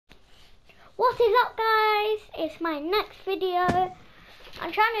What is up, guys? It's my next video.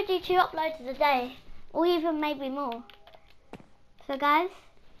 I'm trying to do 2 uploads a day, or even maybe more. So guys,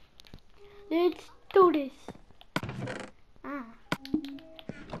 let's do this.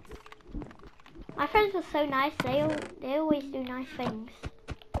 My friends are so nice, they always do nice things.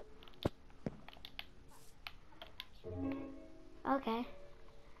 Okay.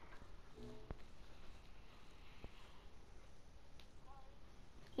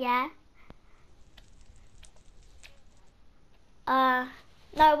 Yeah.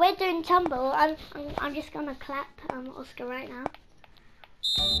 No, we're doing tumble. I'm just gonna clap Oscar right now.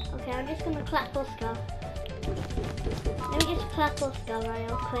 Okay, I'm just gonna clap Oscar. Let me just clap Oscar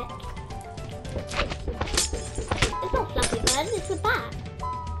real quick. It's not Fluffy Bird, it's the bat.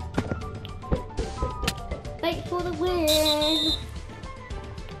 Wait for the win.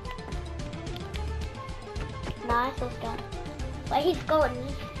 Nice, Oscar. But he's gone.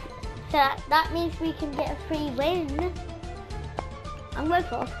 So that means we can get a free win. I'm going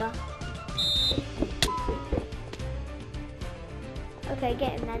for Oscar. Okay,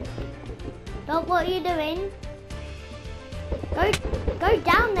 get him then. Dog, what are you doing? Go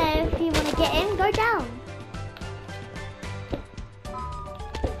down there if you want to get him. Go down.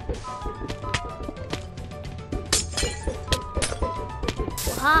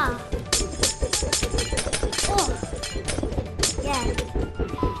 Aha. Oh. Yeah.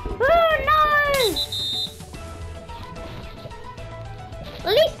 Oh no!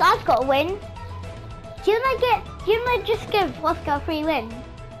 At least I've got a win. Do you wanna just give Oscar a free win?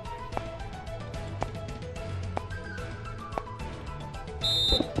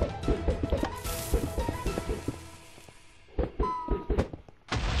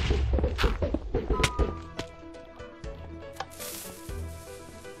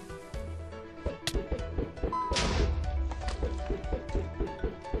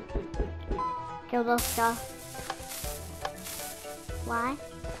 Killed Oscar. Why?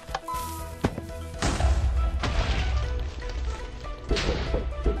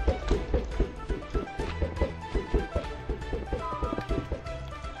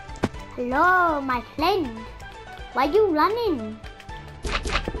 Hello, my friend. Why are you running?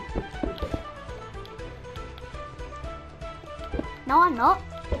 No, I'm not.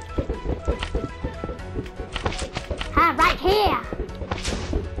 Ah, right here.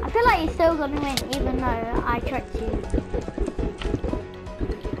 I feel like you're still gonna win, even though I tricked you.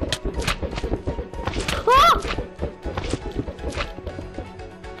 Oh!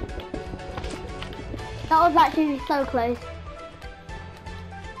 That was actually so close.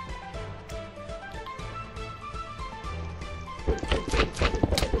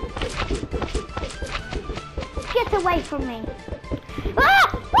 Get away from me. Ah!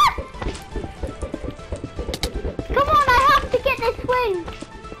 Ah! Come on, I have to get this win.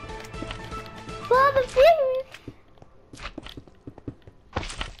 For the views.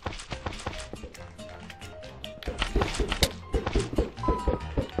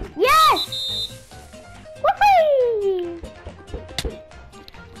 Yes! Whoopee!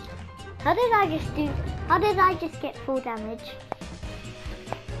 How did I just get full damage?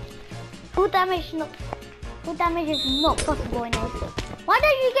 Full damage is not possible in this. Why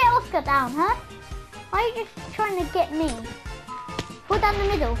don't you get Oscar down, huh? Why are you just trying to get me? Fall down the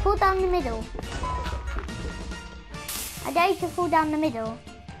middle, fall down the middle. I dare you to fall down the middle.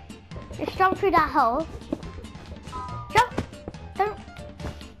 Just jump through that hole. Jump! Don't.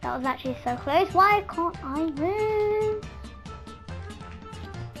 That was actually so close. Why can't I move?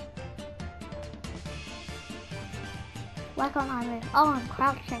 Why can't I move? Oh, I'm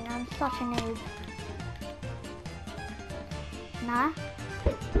crouching. I'm such a noob. Nah.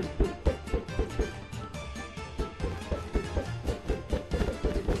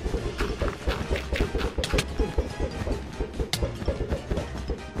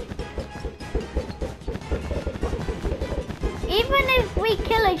 Even if we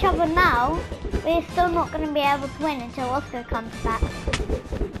kill each other now, we're still not going to be able to win until Oscar comes back.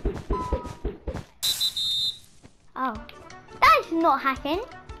 Oh. That is not hacking.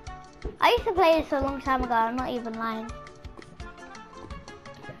 I used to play this a long time ago, I'm not even lying.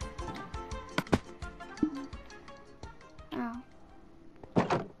 Oh.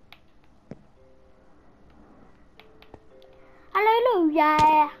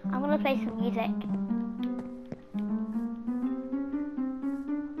 Hallelujah! I'm going to play some music.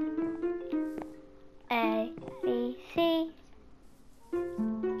 A, B, C.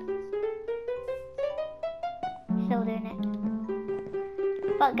 Still doing it.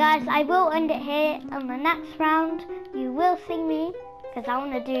 But guys, I will end it here. On the next round, you will see me because I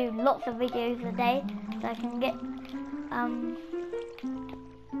want to do lots of videos a day so I can get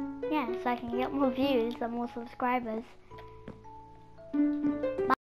Yeah, so I can get more views and more subscribers.